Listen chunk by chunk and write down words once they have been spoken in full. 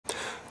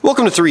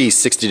Welcome to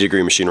 360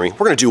 Degree Machinery.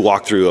 We're going to do a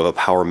walkthrough of a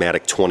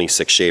Powermatic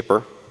 26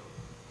 shaper.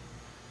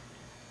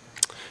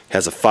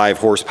 Has a 5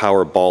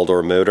 horsepower ball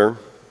door motor,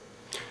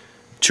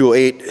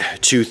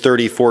 208,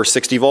 230,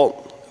 460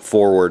 volt,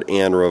 forward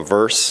and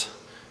reverse.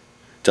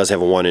 Does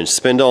have a 1-inch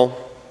spindle.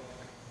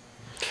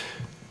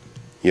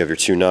 You have your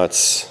 2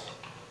 nuts.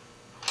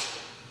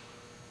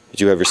 You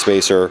do have your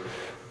spacer.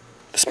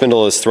 The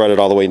spindle is threaded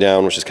all the way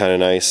down, which is kind of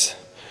nice.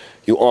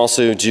 You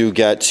also do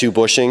get 2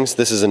 bushings.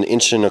 This is an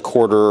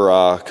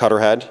 1.25 inch cutter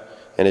head,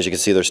 and as you can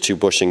see there's 2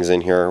 bushings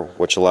in here,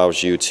 which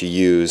allows you to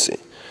use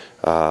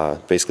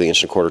basically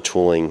 1.25 inch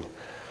tooling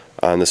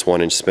on this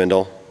 1-inch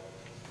spindle.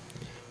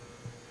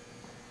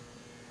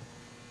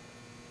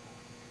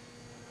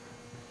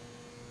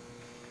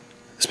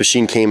 This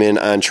machine came in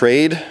on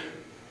trade.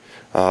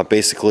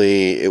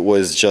 Basically it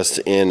was just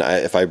in,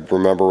 if I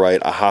remember right,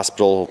 a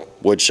hospital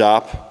wood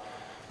shop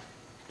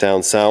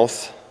down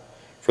south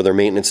for their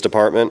maintenance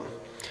department,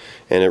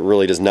 and it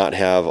really does not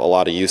have a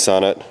lot of use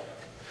on it.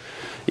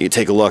 You can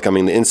take a look. I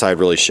mean, the inside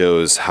really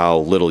shows how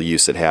little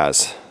use it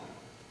has.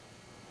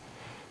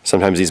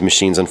 Sometimes these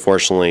machines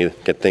unfortunately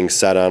get things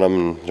set on them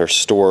and they're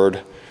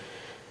stored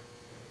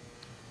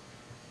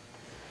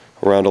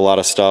around a lot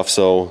of stuff,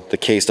 so the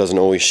case doesn't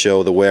always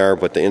show the wear,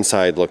 but the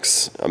inside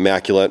looks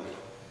immaculate.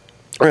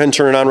 Go ahead and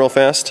turn it on real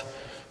fast.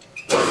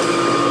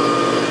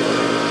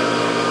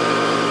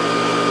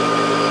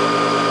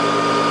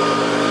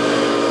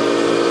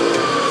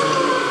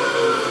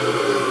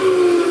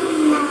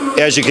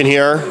 As you can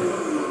hear,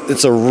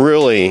 it's a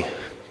really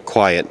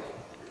quiet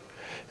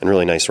and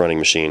really nice running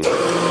machine.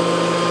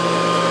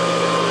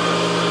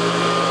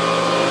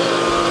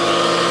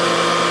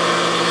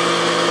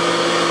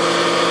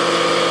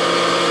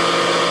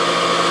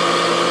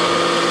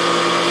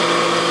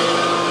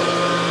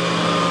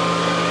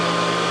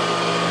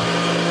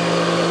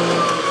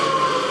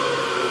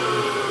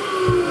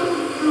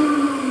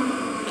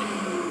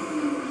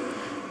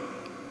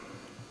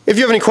 If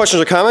you have any questions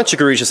or comments, you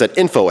can reach us at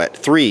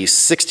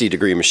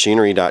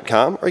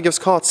info@360degreemachinery.com or give us a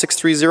call at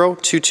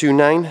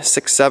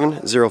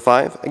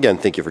 630-229-6705. Again,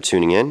 thank you for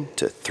tuning in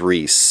to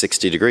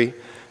 360 Degree,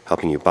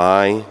 helping you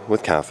buy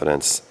with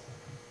confidence.